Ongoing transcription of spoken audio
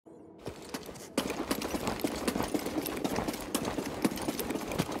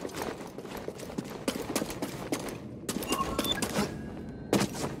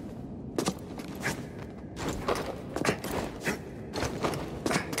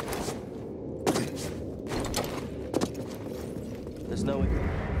There's no...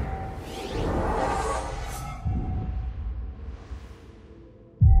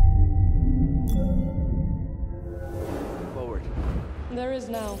 Forward. There is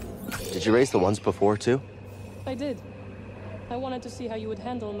now. Did you raise the ones before, too? I did. I wanted to see how you would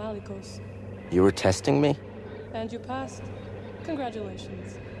handle Malicos. You were testing me? And you passed.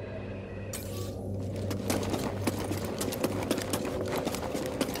 Congratulations.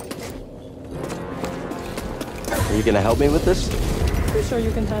 Are you gonna help me with this? I'm sure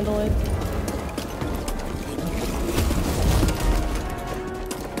you can handle it.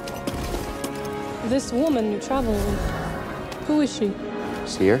 This woman you travel with, who is she?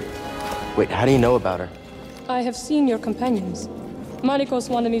 Seer? Wait, how do you know about her? I have seen your companions. Malicos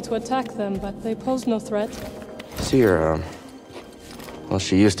wanted me to attack them, but they posed no threat. Seer, well,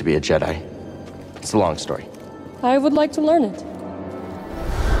 she used to be a Jedi. It's a long story. I would like to learn it.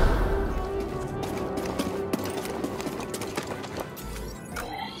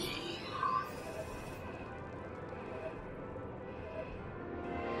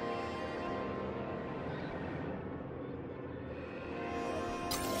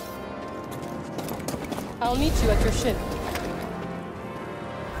 I'll meet you at your ship.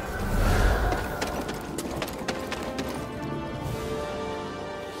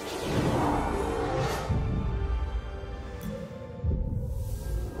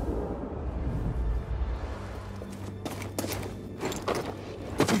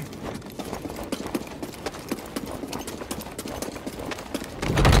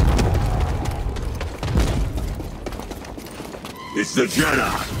 It's the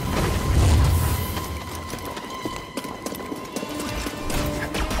Jedi!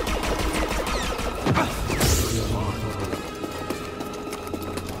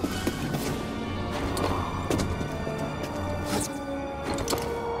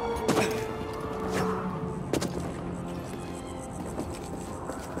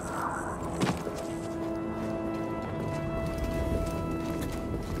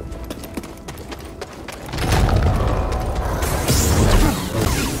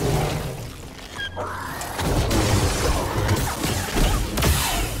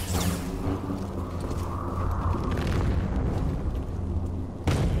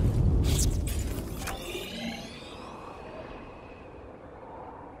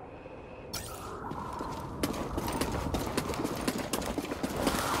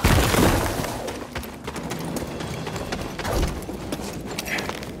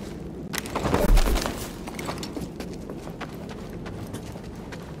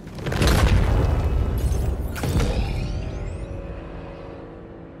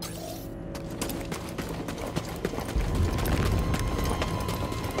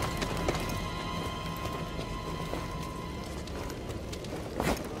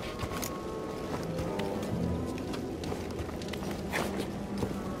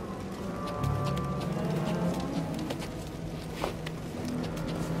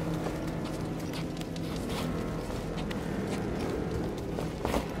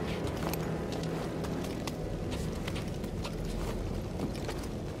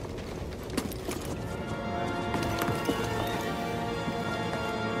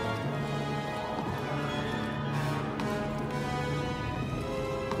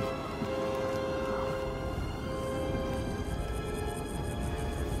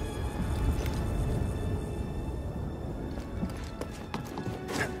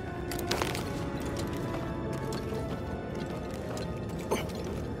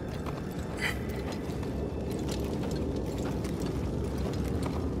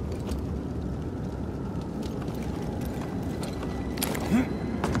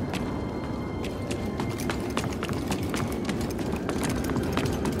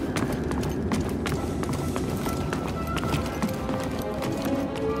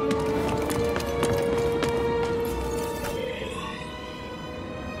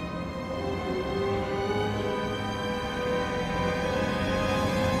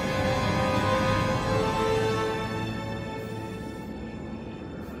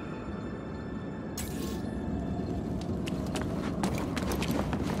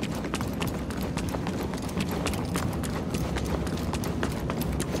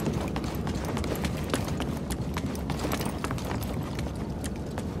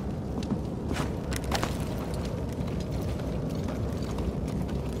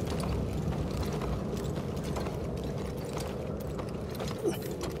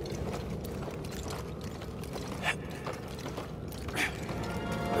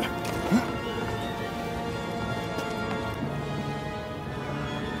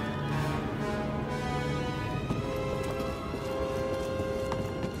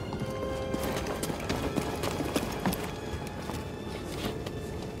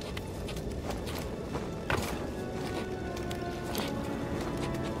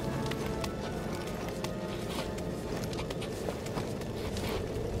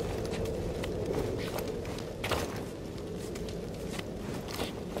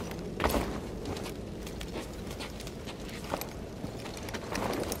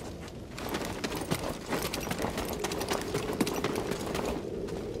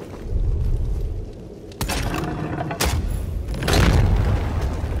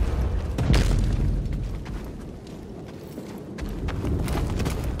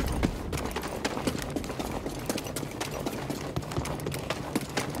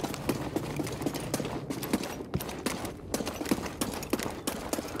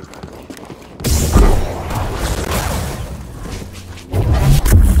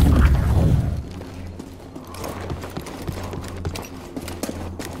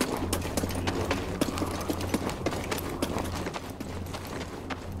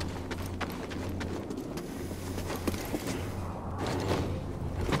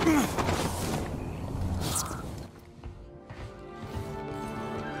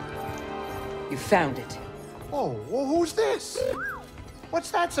 You found it. Oh, well, who's this?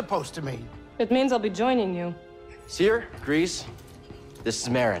 What's that supposed to mean? It means I'll be joining you. Seer, Grease, this is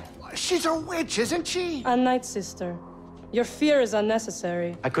Marin. She's a witch, isn't she? A Night Sister. Your fear is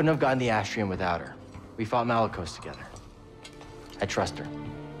unnecessary. I couldn't have gotten the Astrium without her. We fought Malicos together. I trust her.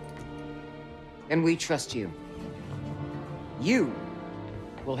 And we trust you. You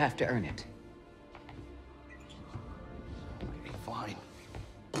will have to earn it. Fine.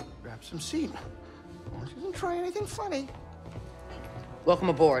 Grab some seat. She doesn't try anything funny. Welcome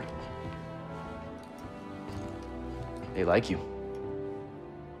aboard. They like you.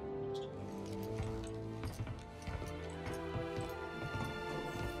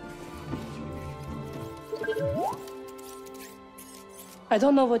 I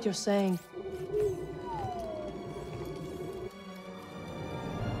don't know what you're saying.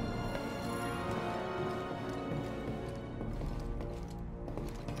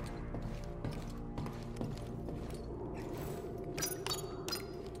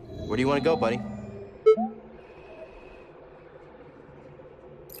 Where do you want to go, buddy?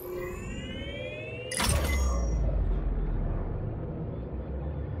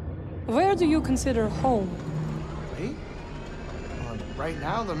 Where do you consider home? Me? Right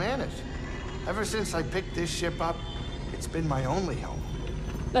now, the Manus. Ever since I picked this ship up, it's been my only home.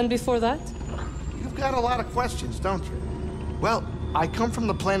 And before that? You've got a lot of questions, don't you? Well, I come from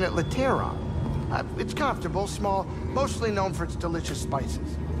the planet Lateron. It's comfortable, small, mostly known for its delicious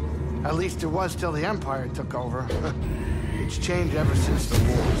spices. At least it was till the Empire took over. It's changed ever since the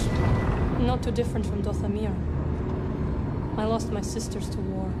wars. Not too different from Dothamir. I lost my sisters to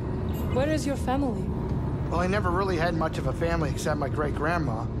war. Where is your family? Well, I never really had much of a family except my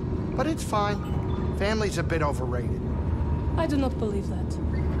great-grandma. But it's fine. Family's a bit overrated. I do not believe that.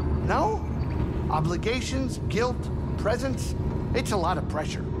 No? Obligations, guilt, presents. It's a lot of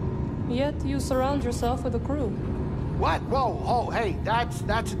pressure. Yet you surround yourself with a crew. What? Whoa, oh, hey, that's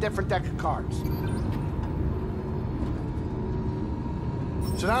a different deck of cards.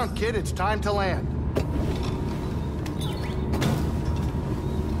 Sit down, kid, it's time to land.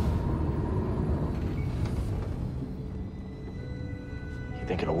 You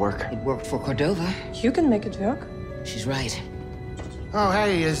think it'll work? It worked for Cordova. You can make it work. She's right. Oh,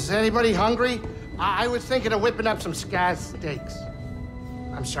 hey, is anybody hungry? I was thinking of whipping up some scaz steaks.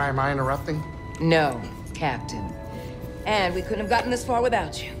 I'm sorry, am I interrupting? No, Captain. And we couldn't have gotten this far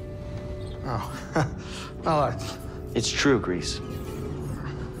without you. Oh, well, It's true, Grease.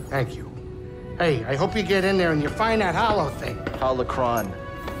 thank you. Hey, I hope you get in there and you find that hollow thing. Holocron.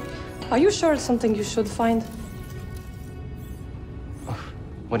 Are you sure it's something you should find?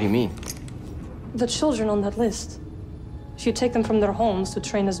 What do you mean? The children on that list. If you take them from their homes to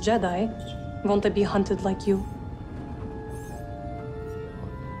train as Jedi, won't they be hunted like you?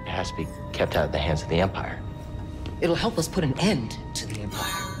 It has to be kept out of the hands of the Empire. It'll help us put an end to the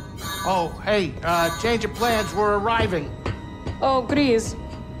Empire. Oh, hey, change of plans, we're arriving. Oh, Grease.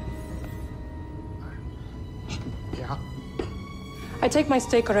 Yeah? I take my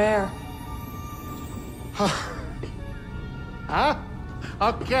steak rare. Huh?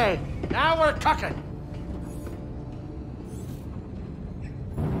 Okay, now we're cooking.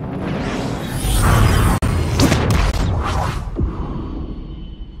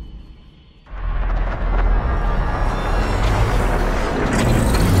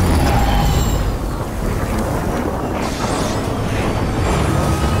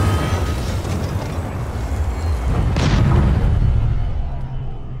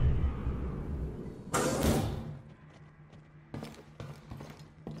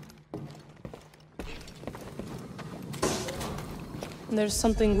 There's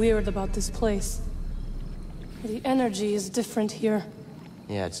something weird about this place. The energy is different here.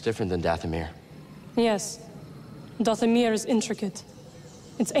 Yeah, it's different than Dathomir. Yes. Dothamir is intricate.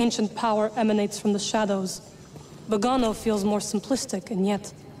 Its ancient power emanates from the shadows. Bogano feels more simplistic, and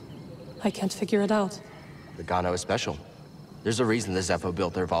yet I can't figure it out. The Gano is special. There's a reason the Zepho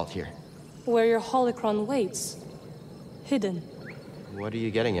built their vault here. Where your holocron waits. Hidden. What are you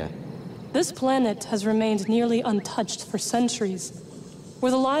getting at? This planet has remained nearly untouched for centuries. Were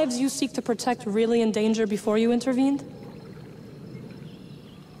the lives you seek to protect really in danger before you intervened?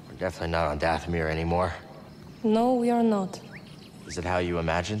 We're definitely not on Dathomir anymore. No, we are not. Is it how you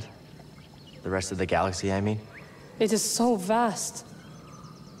imagined? The rest of the galaxy, I mean? It is so vast.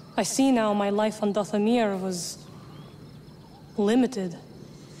 I see now my life on Dothamir was limited.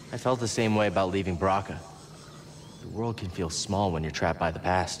 I felt the same way about leaving Braca. The world can feel small when you're trapped by the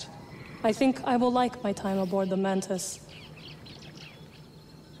past. I think I will like my time aboard the Mantis.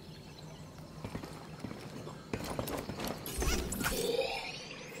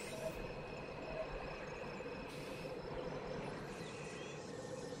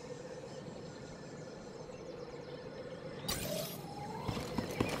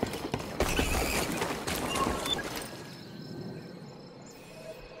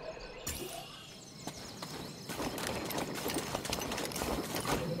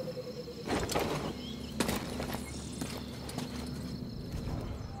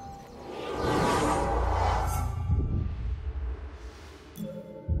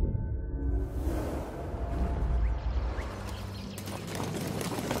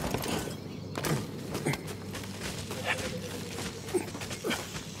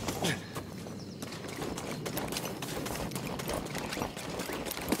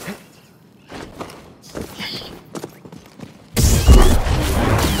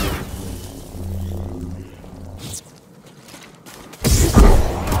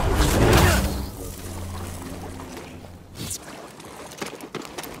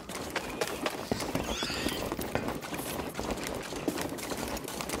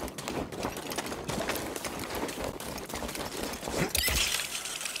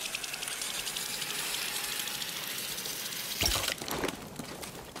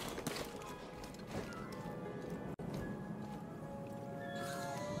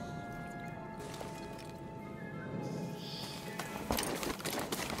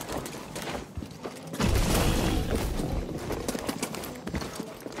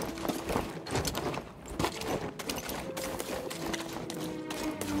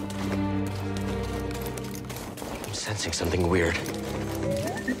 sensing something weird.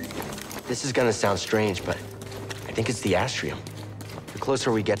 This is gonna sound strange, but I think it's the astrium. The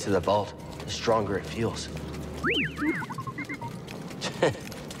closer we get to the vault, the stronger it feels.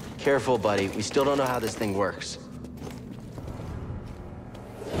 Careful, buddy. We still don't know how this thing works.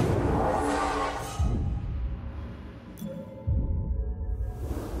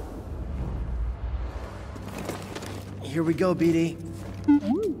 Here we go, BD.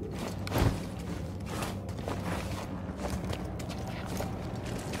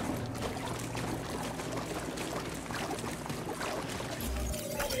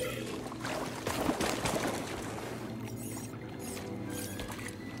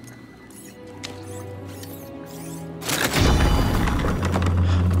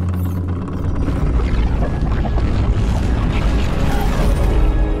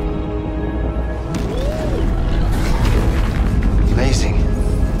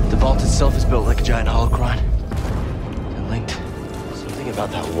 Itself is built like a giant holocron. And linked. Something about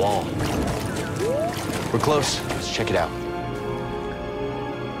that wall. We're close. Let's check it out.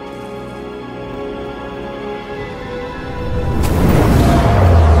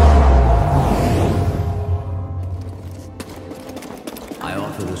 I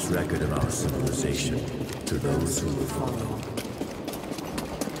offer this record of our civilization to those who will follow.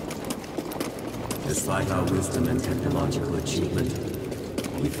 Despite our wisdom and technological achievement,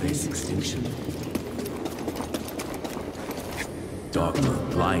 we face extinction. Dogma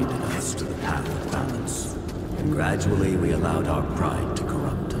blinded us to the path of balance, and gradually we allowed our pride to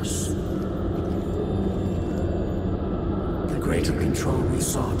corrupt us. The greater control we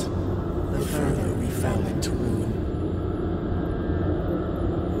sought, the further we fell into ruin.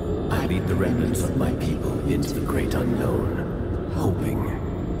 I lead the remnants of my people into the great unknown, hoping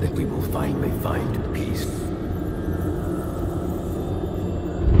that we will finally find peace.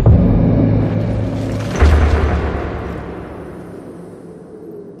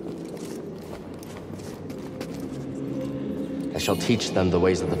 I shall teach them the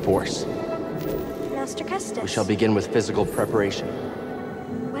ways of the Force. Master Kestis. We shall begin with physical preparation.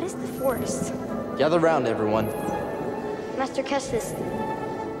 What is the Force? Gather round, everyone. Master Kestis,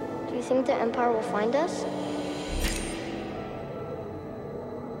 do you think the Empire will find us?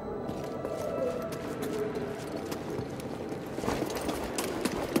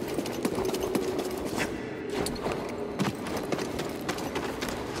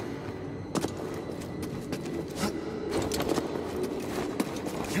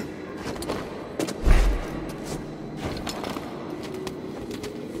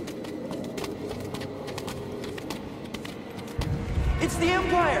 It's the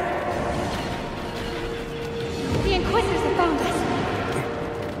Empire! The Inquisitors have found us!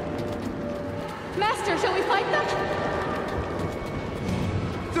 Master, shall we fight them?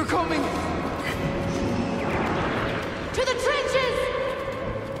 They're coming! To the trenches!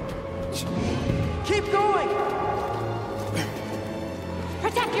 Keep going!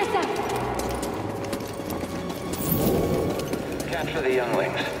 Protect yourself! Capture the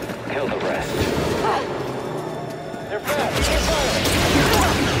younglings. Kill the rest. They're fast! They're firing!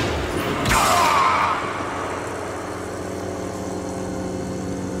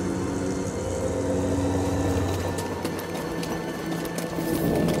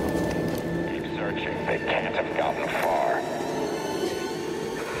 Keep searching. They can't have gotten far.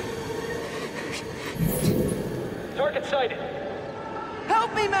 Target sighted.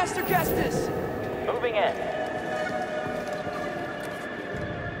 Help me, Master Kestis! Moving in.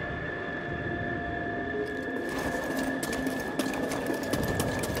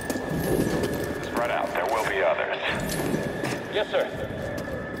 Spread out. There will be others. Yes, sir.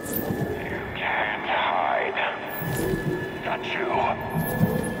 You can't hide. Got you.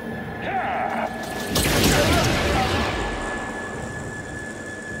 Yeah.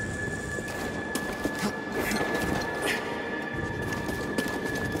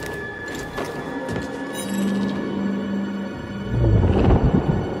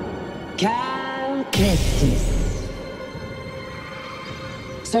 Cal Kestis.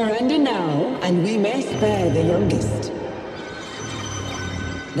 Surrender now, and we may spare the youngest.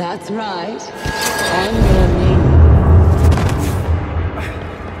 That's right. On your knees.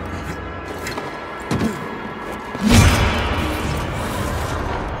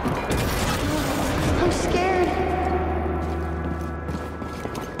 I'm scared.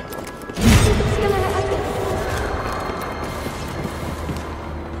 What's gonna happen?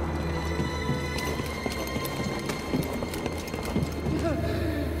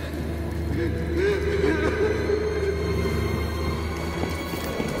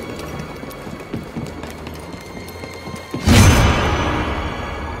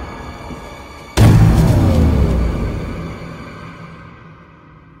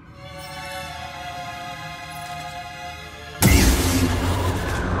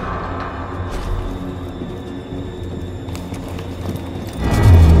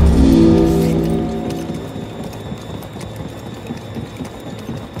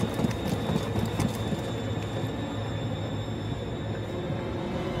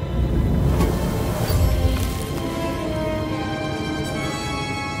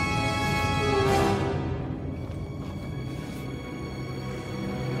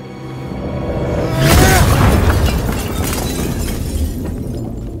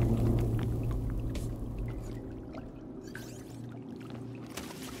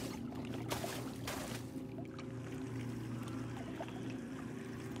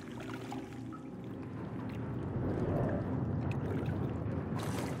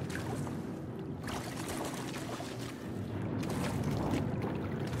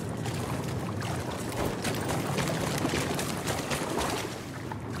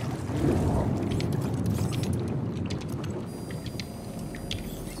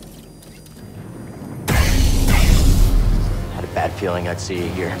 bad feeling I'd see you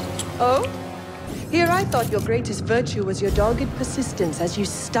here. Oh? Here I thought your greatest virtue was your dogged persistence as you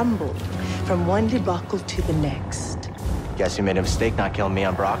stumbled from one debacle to the next. Guess you made a mistake not killing me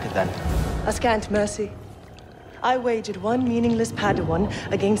on Baraka then. A scant mercy. I wagered one meaningless Padawan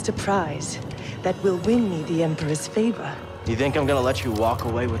against a prize that will win me the Emperor's favor. You think I'm gonna let you walk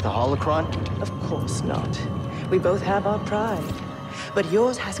away with the holocron? Of course not. We both have our pride. But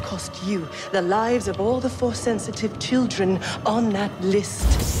yours has cost you the lives of all the Force-sensitive children on that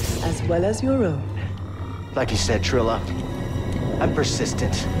list, as well as your own. Like you said, Trilla, I'm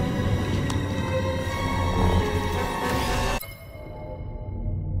persistent.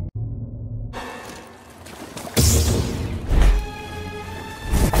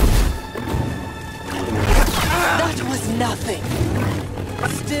 That was nothing.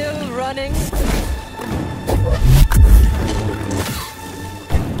 Still running?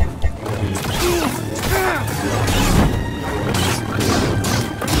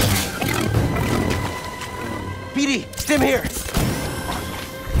 BD, stim here!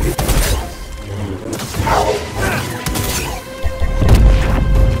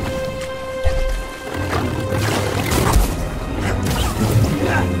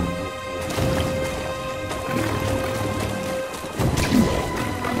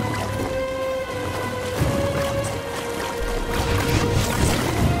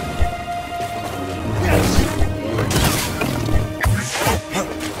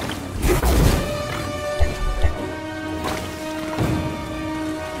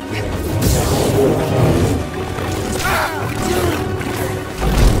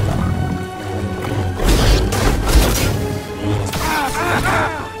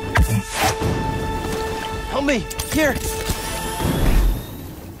 Help me! Here!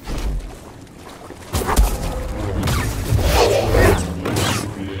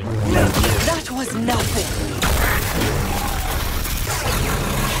 That was nothing.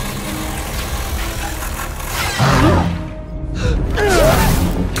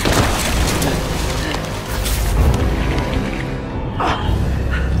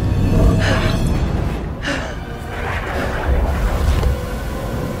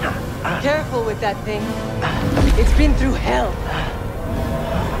 Careful with that thing. It's been through hell.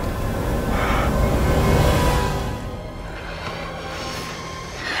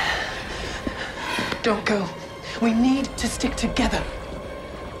 Don't go. We need to stick together.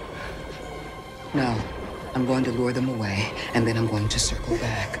 No. I'm going to lure them away, and then I'm going to circle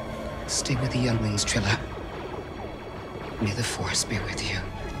back. Stay with the younglings, Trilla. May the Force be with you.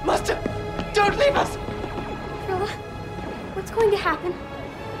 Master! Don't leave us! Trilla, what's going to happen?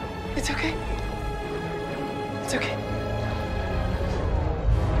 It's okay. It's okay.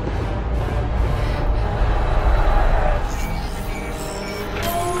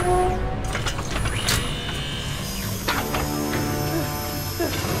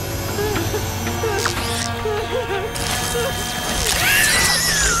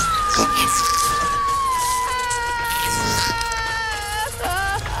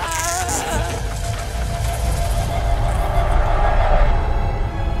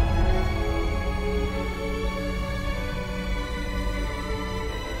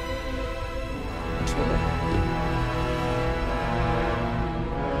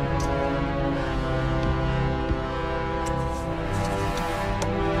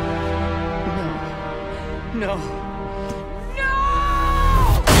 No.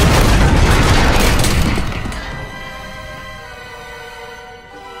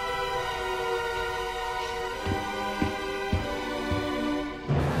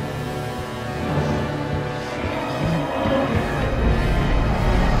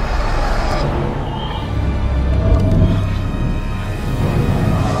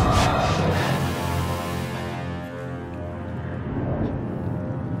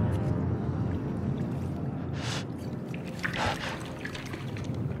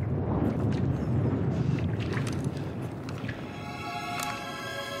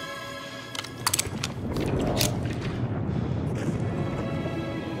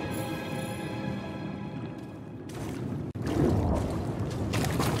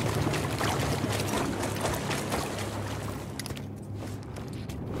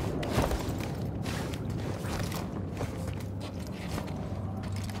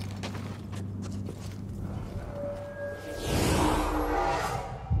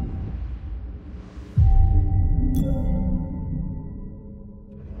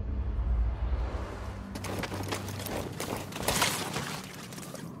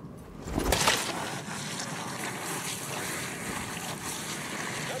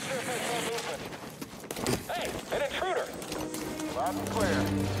 Loud and clear.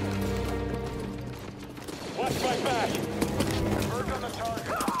 Watch my back.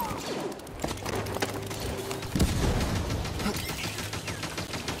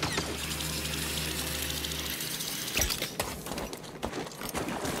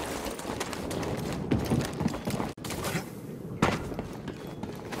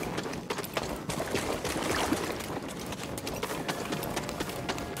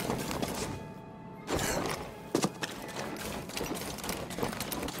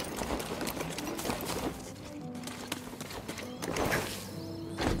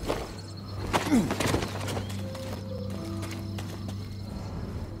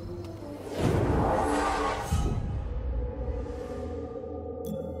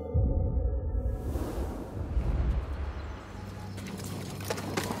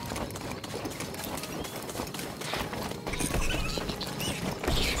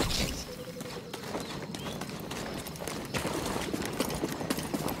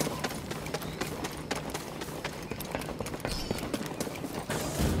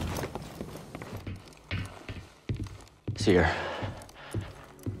 Seer,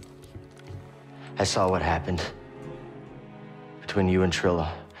 I saw what happened between you and Trilla,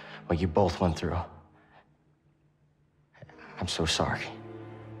 what you both went through. I'm so sorry.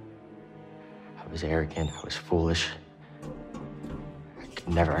 I was arrogant, I was foolish. I could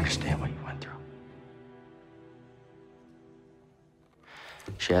never understand what you went through.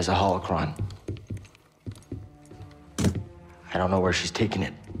 She has a holocron. I don't know where she's taking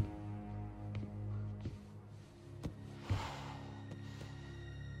it.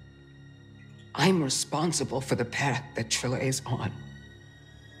 I'm responsible for the path that Trilla is on.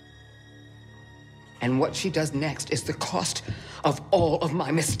 And what she does next is the cost of all of my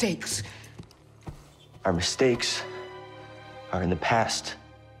mistakes. Our mistakes are in the past.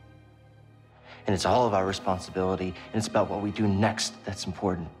 And it's all of our responsibility, and it's about what we do next that's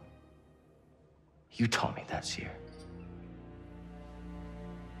important. You taught me that, Seer.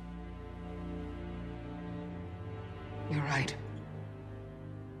 You're right.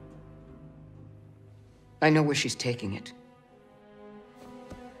 I know where she's taking it.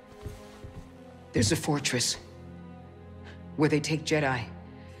 There's a fortress where they take Jedi,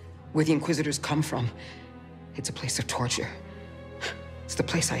 where the Inquisitors come from. It's a place of torture. It's the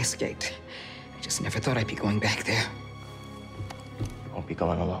place I escaped. I just never thought I'd be going back there. You won't be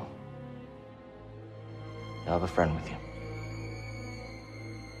going alone. You'll have a friend with you.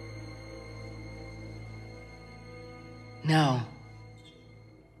 No.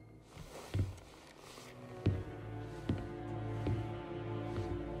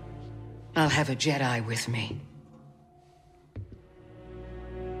 I'll have a Jedi with me.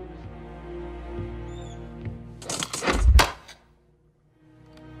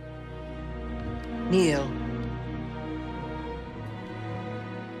 Neil.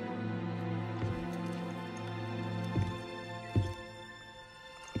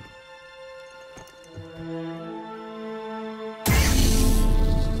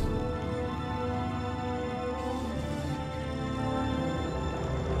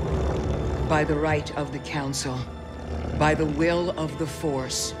 By the right of the Council, by the will of the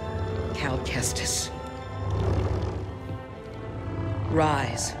Force, Cal Kestis.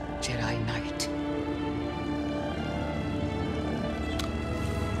 Rise, Jedi Knight.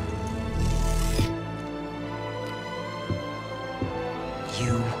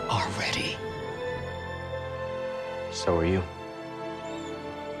 You are ready. So are you.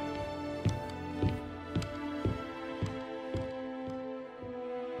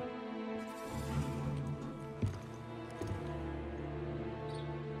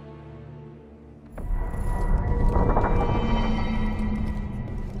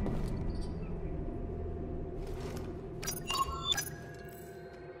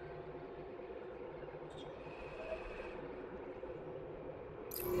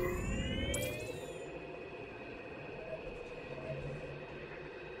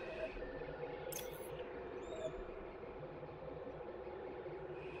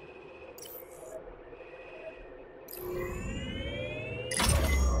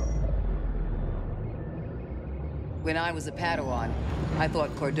 When I was a Padawan, I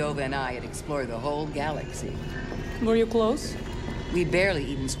thought Cordova and I had explored the whole galaxy. Were you close? We barely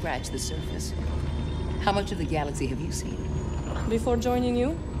even scratched the surface. How much of the galaxy have you seen? Before joining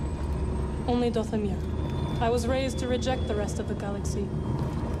you, only Dothamir. I was raised to reject the rest of the galaxy.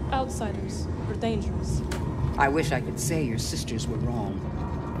 Outsiders were dangerous. I wish I could say your sisters were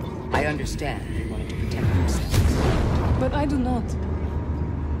wrong. I understand they wanted to protect themselves. But I do not.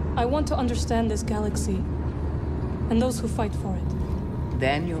 I want to understand this galaxy, and those who fight for it.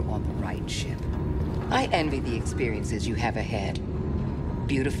 Then you're on the right ship. I envy the experiences you have ahead.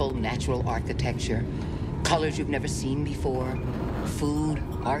 Beautiful natural architecture, colors you've never seen before, food,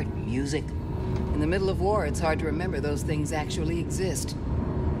 art, music. In the middle of war, it's hard to remember those things actually exist.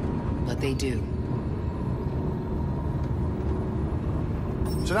 But they do.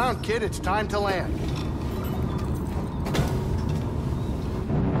 Sit down, kid. It's time to land.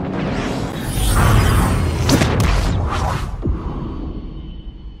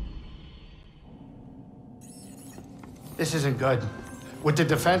 This isn't good. With the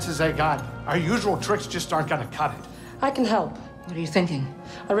defenses they got, our usual tricks just aren't gonna cut it. I can help. What are you thinking?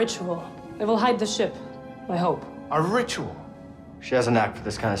 A ritual. It will hide the ship, I hope. A ritual? She has a knack for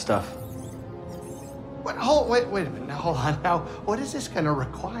this kind of stuff. Wait a minute. Now, hold on. Now, what is this gonna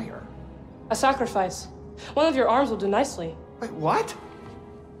require? A sacrifice. One of your arms will do nicely. Wait, what?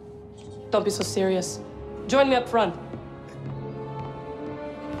 Don't be so serious. Join me up front.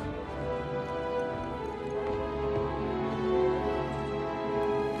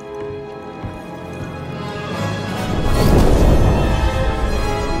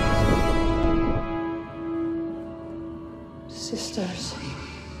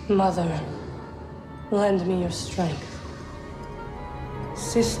 Mother, lend me your strength.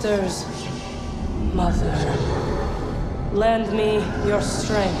 Sisters, Mother, lend me your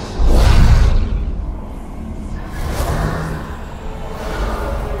strength.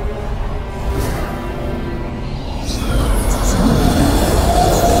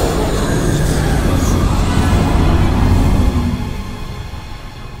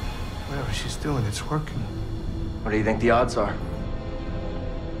 Whatever she's doing, it's working. What do you think the odds are?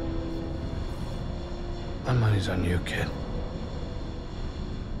 My money's on you, kid.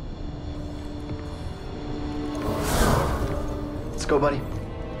 Let's go, buddy.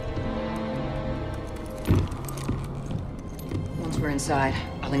 Once we're inside,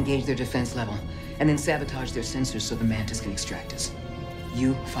 I'll engage their defense level, and then sabotage their sensors so the Mantis can extract us.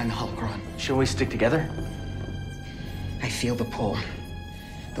 You find the holocron. Shouldn't we stick together? I feel the pull.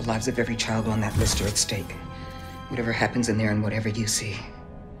 The lives of every child on that list are at stake. Whatever happens in there and whatever you see,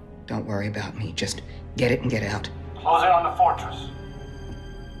 don't worry about me. Just get it and get out. Close in on the fortress.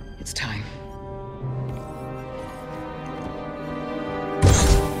 It's time.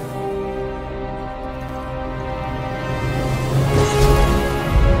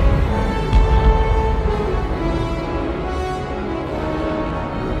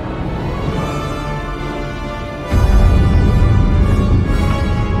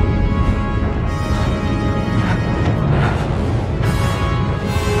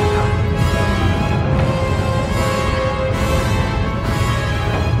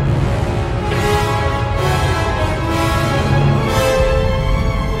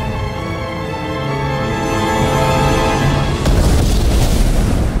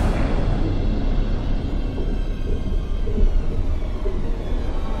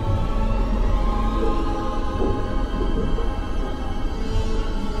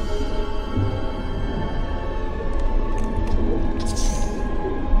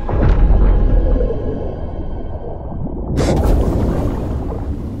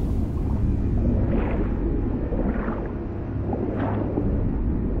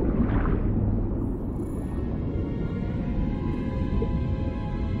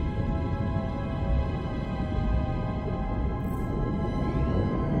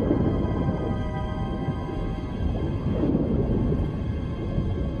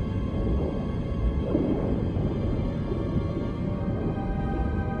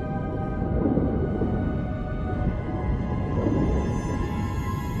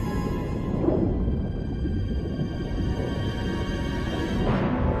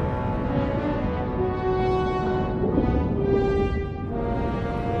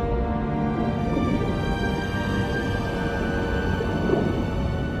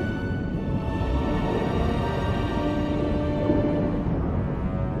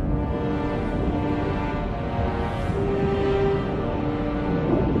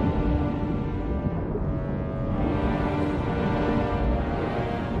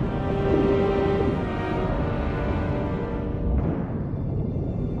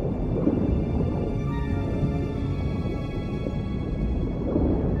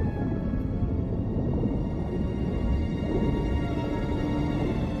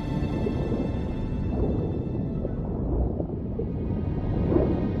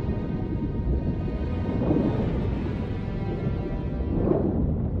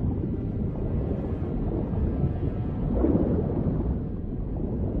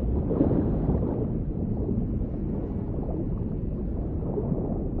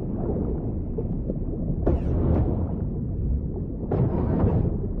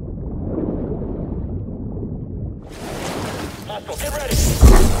 Get ready!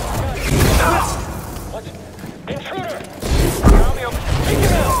 What? Intruder! Around the open. Take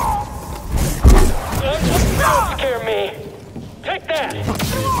him out! Don't scare me! Take that!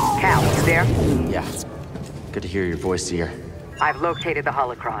 Cal, you there? Yeah. Good to hear your voice here. I've located the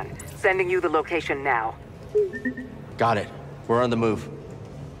holocron. Sending you the location now. Got it. We're on the move.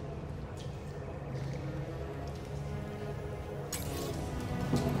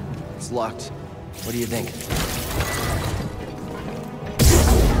 It's locked. What do you think?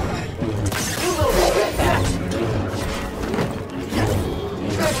 You will regret that.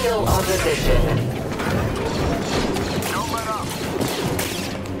 Radio on position. Don't let up.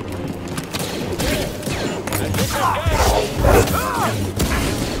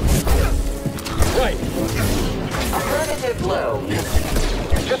 Right. Affirmative blow.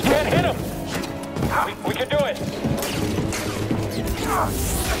 Just can't hit him. We can do it.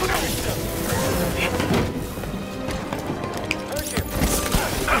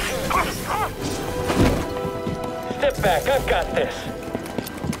 Step back, I've got this.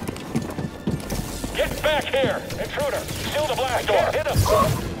 Get back here, intruder. Seal the blast door. Hit him.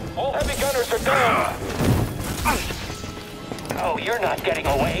 All heavy gunners are down! Oh, you're not getting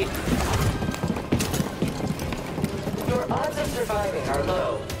away! Your odds of surviving are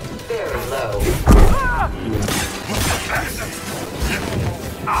low. Very low.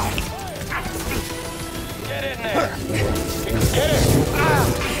 Get in there! Get it!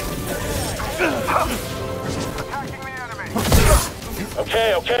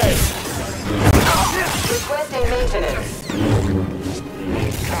 Okay, okay. Requesting maintenance.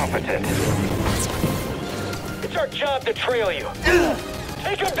 Competent. It's our job to trail you.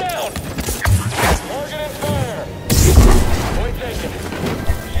 Take him down! Target and fire! Point taken.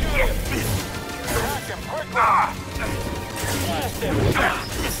 Shoot him! Attack him quickly! Blast him!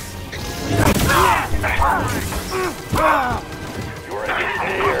 You're getting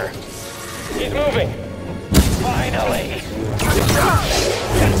near. He's moving! Finally!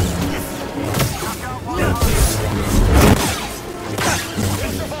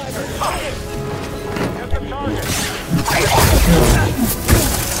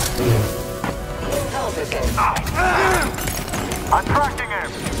 I'm tracking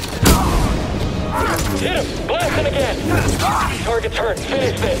him! Hit him! Blast him again! Target's hurt.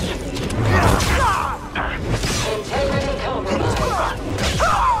 Finish this! Integrity compromised.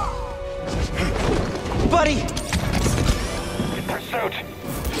 Buddy! In pursuit!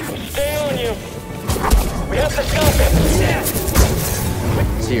 Stay on you! We have to stop him!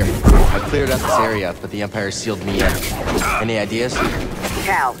 Seer, I cleared out this area, but the Empire sealed me in. Any ideas?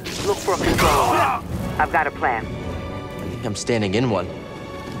 Cal, look for a control. I've got a plan. I think I'm standing in one.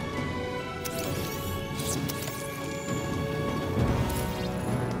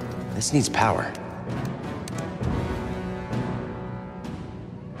 This needs power.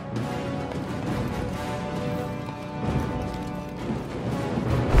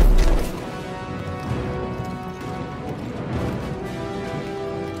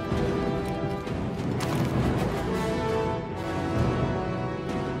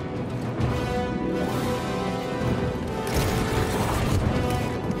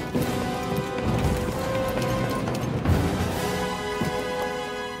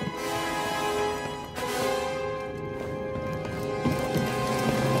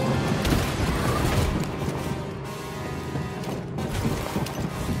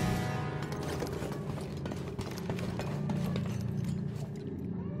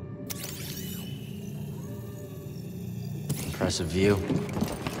 Impressive view.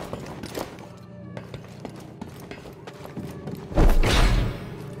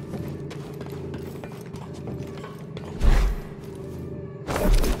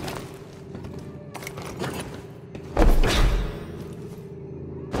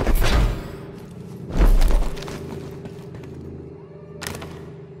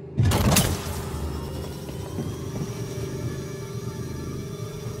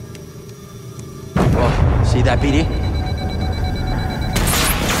 Whoa, see that, BD?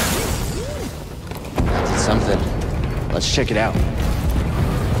 Something. Let's check it out.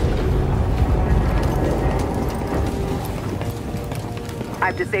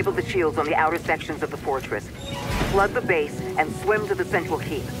 I've disabled the shields on the outer sections of the fortress. Flood the base and swim to the central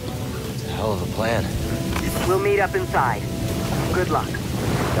keep. It's a hell of a plan. We'll meet up inside. Good luck.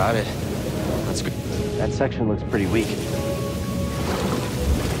 Got it. Let's go. That section looks pretty weak.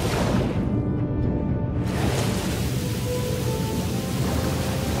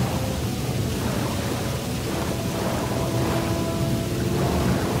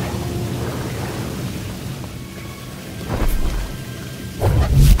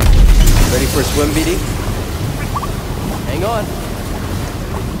 Ready for a swim, BD? Hang on.